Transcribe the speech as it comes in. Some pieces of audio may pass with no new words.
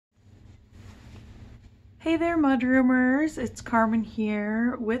Hey there, mudroomers! It's Carmen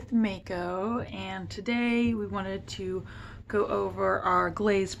here with Mako, and today we wanted to go over our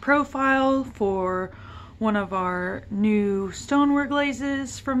glaze profile for one of our new stoneware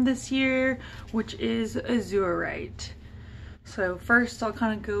glazes from this year, which is Azurite. So first I'll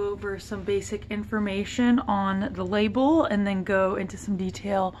kind of go over some basic information on the label and then go into some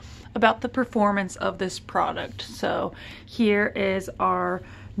detail about the performance of this product. So here is our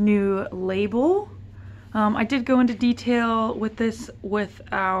new label. I did go into detail with this with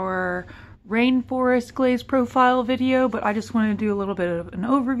our rainforest glaze profile video, but I just wanted to do a little bit of an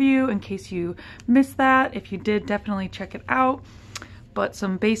overview in case you missed that. If you did, definitely check it out. But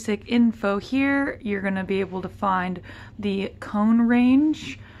some basic info here, you're going to be able to find the cone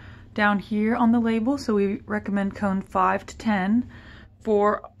range down here on the label. So we recommend cone 5 to 10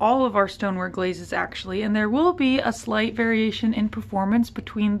 for all of our stoneware glazes actually, and there will be a slight variation in performance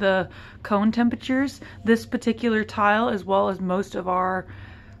between the cone temperatures. This particular tile, as well as most of our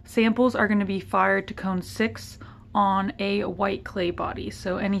samples, are going to be fired to cone 6 on a white clay body.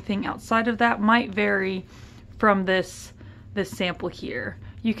 So anything outside of that might vary from this sample here.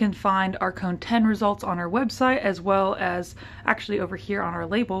 You can find our cone 10 results on our website, as well as actually over here on our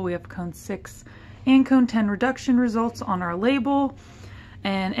label we have cone 6 and cone 10 reduction results on our label.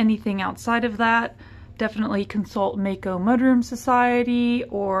 And anything outside of that, definitely consult Mako Mudroom Society,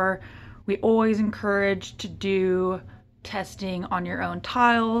 or we always encourage to do testing on your own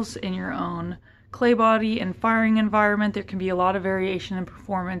tiles, in your own clay body and firing environment. There can be a lot of variation in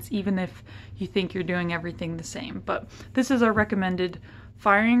performance, even if you think you're doing everything the same. But this is our recommended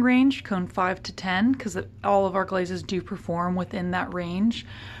firing range, cone 5 to 10, because all of our glazes do perform within that range.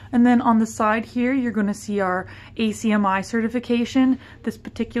 And then on the side here, you're going to see our ACMI certification. This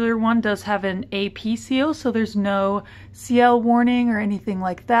particular one does have an AP seal, so there's no CL warning or anything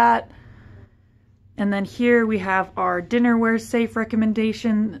like that. And then here we have our dinnerware safe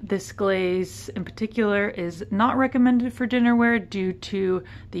recommendation. This glaze in particular is not recommended for dinnerware due to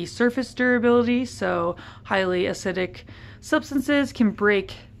the surface durability, so highly acidic substances can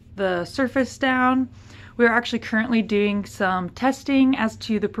break the surface down. We're actually currently doing some testing as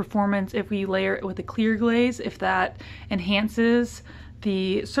to the performance if we layer it with a clear glaze, if that enhances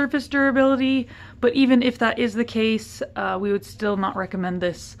the surface durability. But even if that is the case, we would still not recommend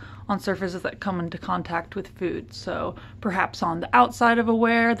this on surfaces that come into contact with food. So perhaps on the outside of a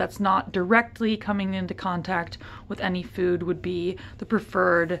ware that's not directly coming into contact with any food would be the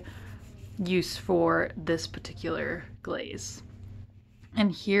preferred use for this particular glaze.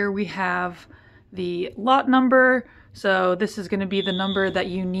 And here we have the lot number. So this is going to be the number that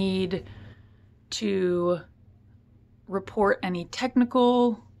you need to report any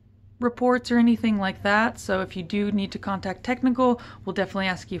technical reports or anything like that. So if you do need to contact technical, we'll definitely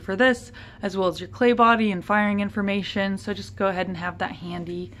ask you for this, as well as your clay body and firing information. So just go ahead and have that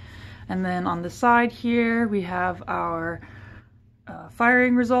handy. And then on the side here, we have our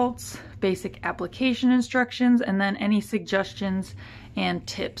firing results, basic application instructions, and then any suggestions and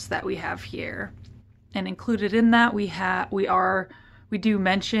tips that we have here. And included in that, we do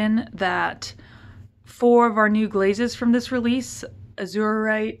mention that 4 of our new glazes from this release,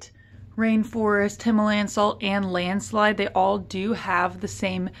 Azurite, Rainforest, Himalayan Salt, and Landslide, they all do have the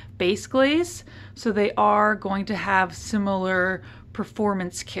same base glaze, so they are going to have similar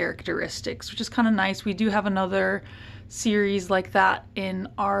performance characteristics, which is kind of nice. We do have another series like that in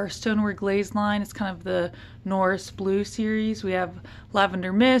our stoneware glaze line. It's kind of the Norris Blue series. We have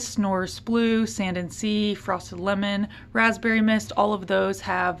Lavender Mist, Norris Blue, Sand and Sea, Frosted Lemon, Raspberry Mist. All of those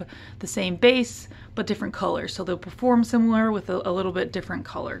have the same base but different colors, so they'll perform similar with a little bit different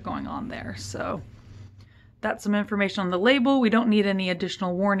color going on there. So that's some information on the label. We don't need any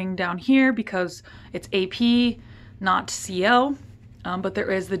additional warning down here because it's AP, not CL, but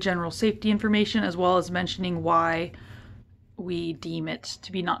there is the general safety information, as well as mentioning why we deem it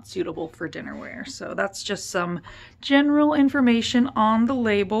to be not suitable for dinnerware. So that's just some general information on the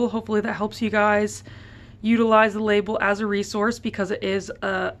label. Hopefully that helps you guys utilize the label as a resource, because it is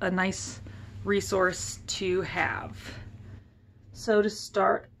a nice resource to have. So to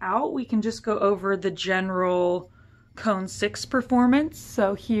start out, we can just go over the general cone 6 performance.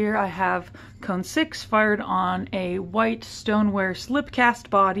 So here I have cone 6 fired on a white stoneware slip cast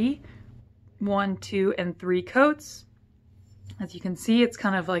body, 1, 2, and 3 coats. As you can see, it's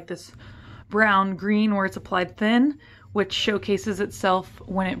kind of like this brown green where it's applied thin, which showcases itself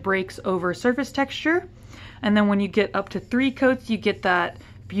when it breaks over surface texture. And then when you get up to 3 coats, you get that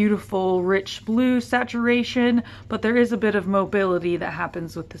beautiful rich blue saturation, but there is a bit of mobility that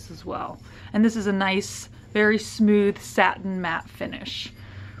happens with this as well. And this is a nice, very smooth satin matte finish.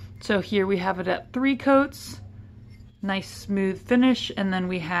 So So here we have it at 3 coats, nice smooth finish, and then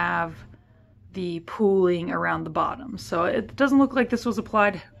we have the pooling around the bottom. So it doesn't look like this was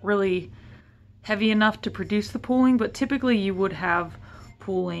applied really heavy enough to produce the pooling, but typically you would have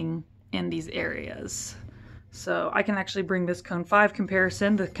pooling in these areas. So I can actually bring this cone 5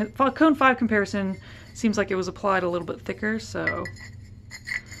 comparison. The cone 5 comparison seems like it was applied a little bit thicker, so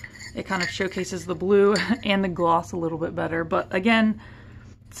it kind of showcases the blue and the gloss a little bit better. But again,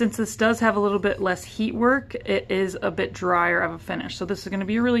 since this does have a little bit less heat work, it is a bit drier of a finish. So this is going to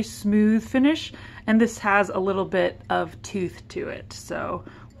be a really smooth finish, and this has a little bit of tooth to it. So,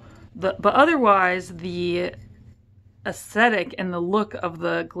 but otherwise, the aesthetic and the look of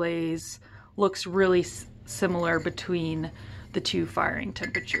the glaze looks really similar between the 2 firing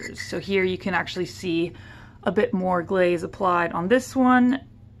temperatures. So here you can actually see a bit more glaze applied on this one.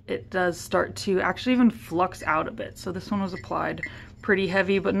 It does start to actually even flux out a bit. So this one was applied pretty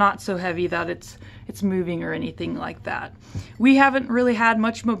heavy, but not so heavy that it's moving or anything like that. We haven't really had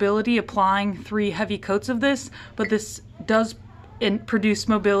much mobility applying 3 heavy coats of this, but this does produce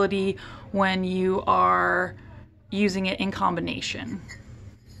mobility when you are using it in combination.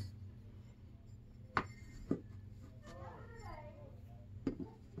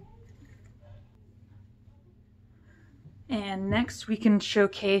 And next we can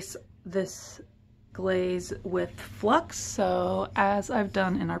showcase this glaze with flux. So as I've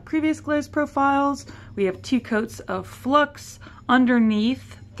done in our previous glaze profiles, we have 2 coats of flux,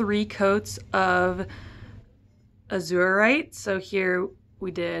 underneath 3 coats of Azurite. So here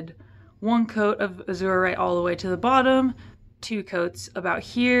we did 1 coat of Azurite all the way to the bottom, 2 coats about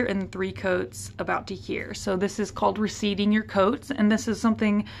here, and 3 coats about to here. So this is called reseeding your coats, and this is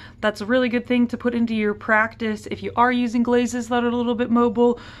something that's a really good thing to put into your practice if you are using glazes that are a little bit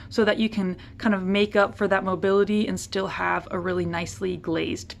mobile, so that you can kind of make up for that mobility and still have a really nicely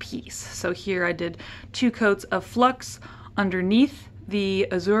glazed piece. So here I did 2 coats of flux underneath the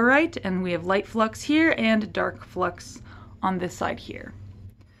Azurite, and we have light flux here and dark flux on this side here.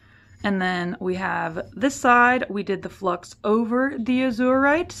 And then we have this side, we did the flux over the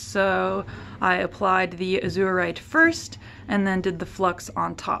Azurite. So I applied the Azurite first and then did the flux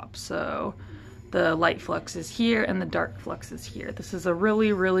on top. So the light flux is here and the dark flux is here. This is a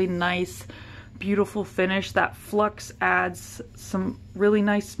really, really nice, beautiful finish. That flux adds some really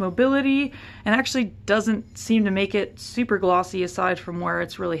nice mobility and actually doesn't seem to make it super glossy aside from where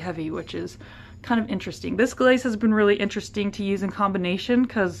it's really heavy, which is kind of interesting. This glaze has been really interesting to use in combination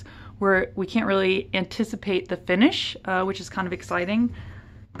because we can't really anticipate the finish, which is kind of exciting.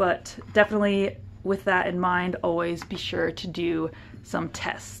 But definitely with that in mind, always be sure to do some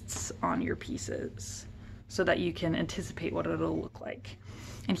tests on your pieces so that you can anticipate what it'll look like.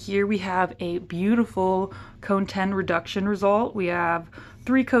 And here we have a beautiful cone 10 reduction result. We have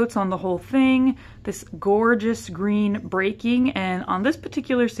 3 coats on the whole thing, this gorgeous green breaking, and on this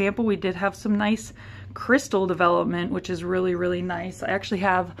particular sample we did have some nice crystal development, which is really, really nice. I actually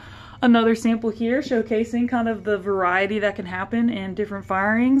have another sample here showcasing kind of the variety that can happen in different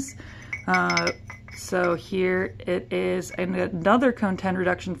firings. So here it is another cone 10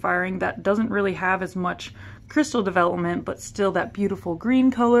 reduction firing that doesn't really have as much crystal development, but still that beautiful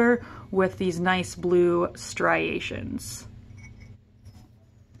green color with these nice blue striations.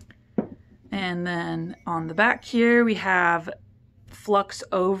 And then on the back here we have flux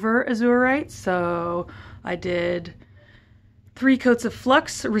over Azurite. So I did 3 coats of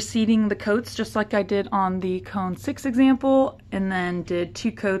flux, reseeding the coats just like I did on the cone 6 example, and then did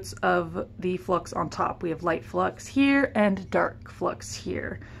 2 coats of the flux on top. We have light flux here and dark flux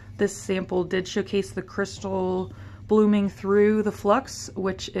here. This sample did showcase the crystal blooming through the flux,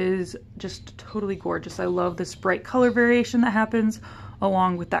 which is just totally gorgeous. I love this bright color variation that happens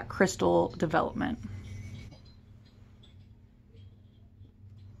along with that crystal development.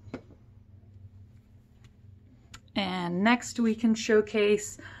 And next we can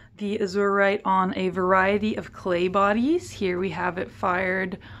showcase the Azurite on a variety of clay bodies. Here we have it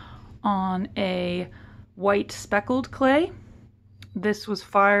fired on a white speckled clay. This was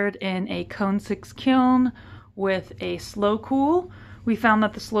fired in a cone 6 kiln with a slow cool. We found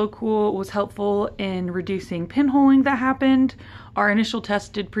that the slow cool was helpful in reducing pinholing that happened. Our initial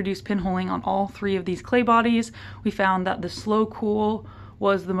test did produce pinholing on all 3 of these clay bodies. We found that the slow cool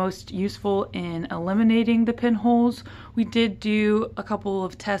was the most useful in eliminating the pinholes. We did do a couple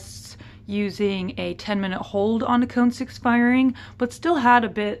of tests using a 10-minute hold on a cone 6 firing, but still had a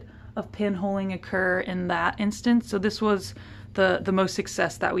bit of pinholing occur in that instance. So this was the most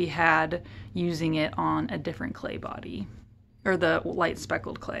success that we had using it on a different clay body, or the light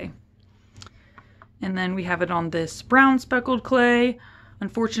speckled clay. And then we have it on this brown speckled clay.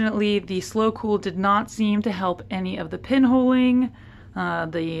 Unfortunately, the slow cool did not seem to help any of the pinholing.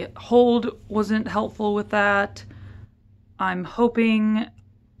 The hold wasn't helpful with that. I'm hoping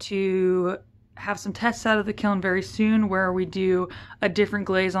to have some tests out of the kiln very soon where we do a different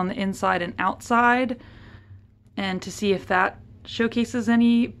glaze on the inside and outside, and to see if that showcases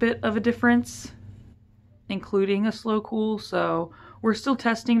any bit of a difference, including a slow cool. So we're still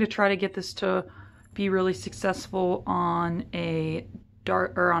testing to try to get this to be really successful on a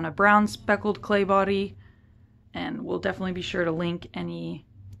dark or on a brown speckled clay body, and we'll definitely be sure to link any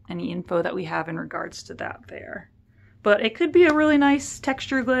info that we have in regards to that there. But it could be a really nice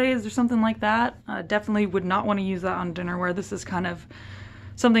texture glaze or something like that. Definitely would not want to use that on dinnerware. This is kind of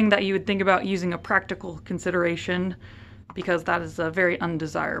something that you would think about using a practical consideration, because that is a very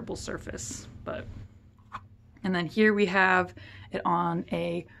undesirable surface. And then here we have it on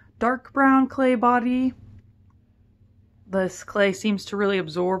a dark brown clay body. This clay seems to really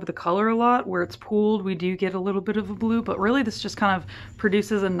absorb the color a lot. Where it's pooled, we do get a little bit of a blue, but really this just kind of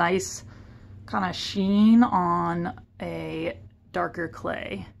produces a nice kind of sheen on a darker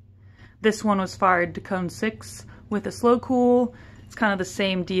clay. This one was fired to cone 6 with a slow cool. It's kind of the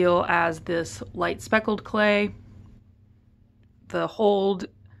same deal as this light speckled clay. The hold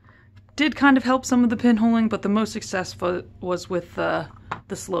did kind of help some of the pinholing, but the most successful was with the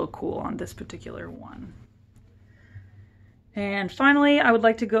slow cool on this particular one. And finally, I would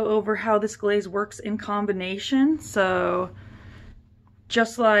like to go over how this glaze works in combination. So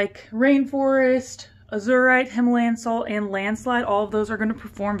just like Rainforest, Azurite, Himalayan Salt, and Landslide, all of those are going to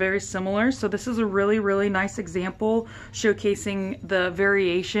perform very similar. So this is a really, really nice example showcasing the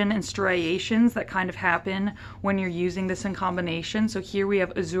variation and striations that kind of happen when you're using this in combination. So here we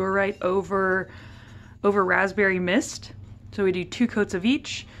have Azurite over Raspberry Mist. So we do 2 coats of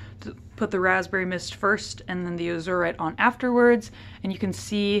each. Put the Raspberry Mist first and then the Azurite on afterwards, and you can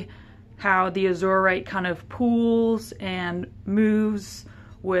see how the Azurite kind of pools and moves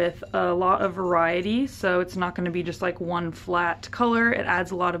with a lot of variety. So it's not going to be just like one flat color. It adds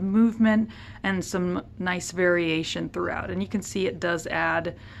a lot of movement and some nice variation throughout, and you can see it does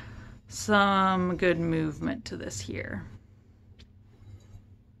add some good movement to this here.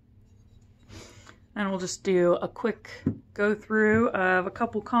 And we'll just do a quick go through of a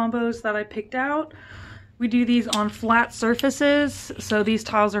couple combos that I picked out. We do these on flat surfaces, so these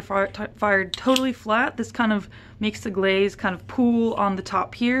tiles are fired totally flat. This kind of makes the glaze kind of pool on the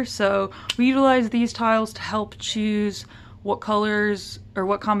top here. So we utilize these tiles to help choose what colors or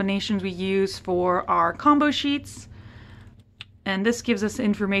what combinations we use for our combo sheets. And this gives us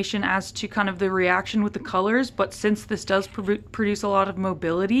information as to kind of the reaction with the colors, but since this does produce a lot of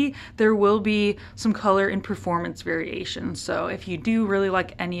mobility, there will be some color and performance variation. So if you do really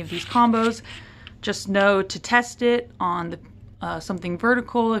like any of these combos, just know to test it on something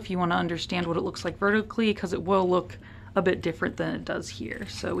vertical if you want to understand what it looks like vertically, because it will look a bit different than it does here.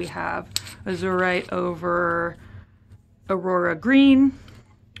 So we have Azurite over Aurora Green.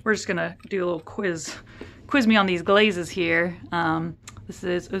 We're just gonna do a little quiz me on these glazes here. This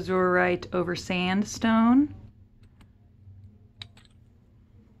is Azurite over Sandstone.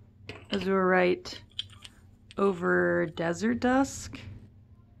 Azurite over Desert Dusk.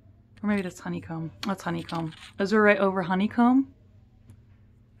 Or maybe that's Honeycomb. That's Honeycomb. Azurite over Honeycomb.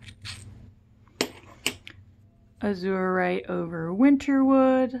 Azurite over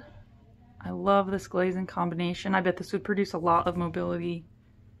Winterwood. I love this glazing combination. I bet this would produce a lot of mobility.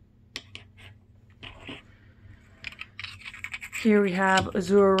 Here we have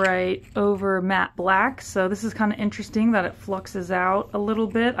Azurite over Matte Black. So this is kind of interesting that it fluxes out a little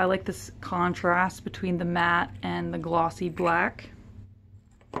bit. I like this contrast between the matte and the glossy black.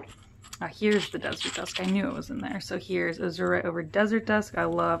 Here's the Desert Dusk. I knew it was in there. So here's Azurite over Desert Dusk. I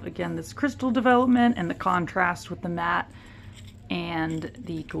love, again, this crystal development and the contrast with the matte and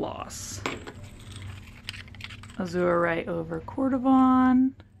the gloss. Azurite over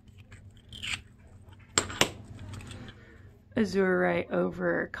Cordovan. Azurite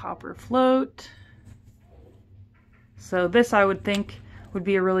over Copper Float. So this, I would think, would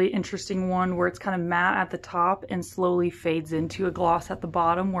be a really interesting one where it's kind of matte at the top and slowly fades into a gloss at the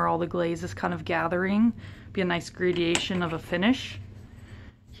bottom where all the glaze is kind of gathering. Be a nice gradation of a finish.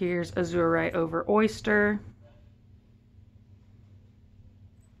 Here's Azurite over Oyster.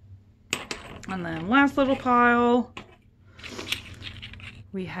 And then last little pile,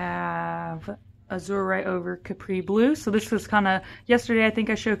 we have Azurite over Capri Blue. So this was kind of, yesterday I think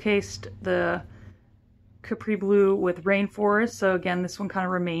I showcased the Capri Blue with Rainforest. So again, this one kind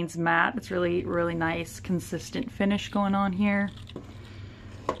of remains matte. It's really, really nice, consistent finish going on here.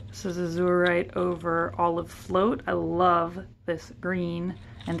 This is Azurite over Olive Float. I love this green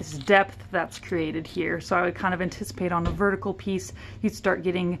and this depth that's created here. So I would kind of anticipate on a vertical piece, you'd start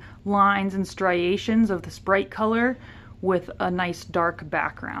getting lines and striations of this bright color with a nice dark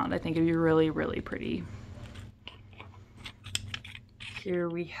background. I think it'd be really, really pretty. Here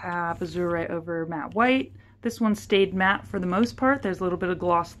we have Azurite over matte white. This one stayed matte for the most part. There's a little bit of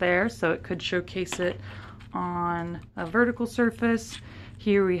gloss there, so it could showcase it on a vertical surface.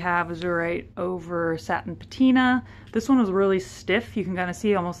 Here we have Azurite over satin patina. This one was really stiff. You can kind of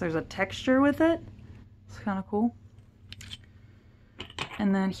see almost there's a texture with it. It's kind of cool.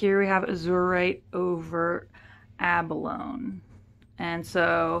 And then here we have Azurite over abalone. And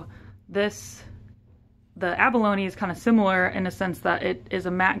so this, the abalone is kind of similar in a sense that it is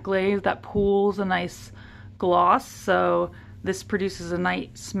a matte glaze that pools a nice gloss. So this produces a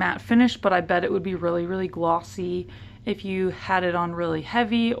nice matte finish, but I bet it would be really, really glossy if you had it on really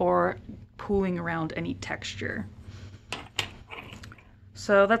heavy or pooling around any texture.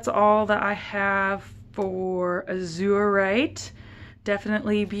 So that's all that I have for Azurite.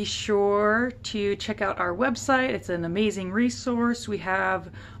 Definitely be sure to check out our website. It's an amazing resource. We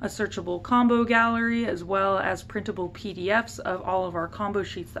have a searchable combo gallery as well as printable PDFs of all of our combo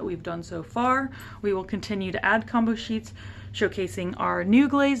sheets that we've done so far. We will continue to add combo sheets showcasing our new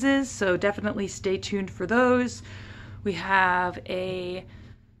glazes, so definitely stay tuned for those. We have a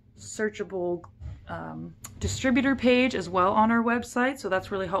searchable distributor page as well on our website, so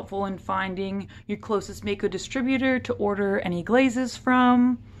that's really helpful in finding your closest Mako distributor to order any glazes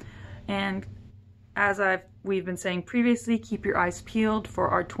from. And as we've been saying previously, keep your eyes peeled for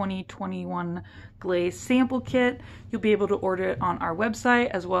our 2021 glaze sample kit. You'll be able to order it on our website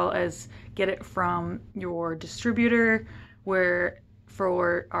as well as get it from your distributor, where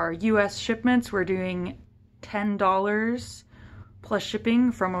for our US shipments we're doing $10 plus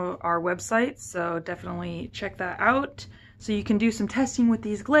shipping from our website, so definitely check that out so you can do some testing with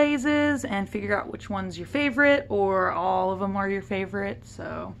these glazes and figure out which one's your favorite or all of them are your favorite.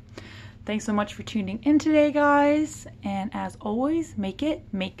 So thanks so much for tuning in today, guys, and as always, make it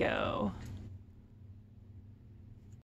Mako.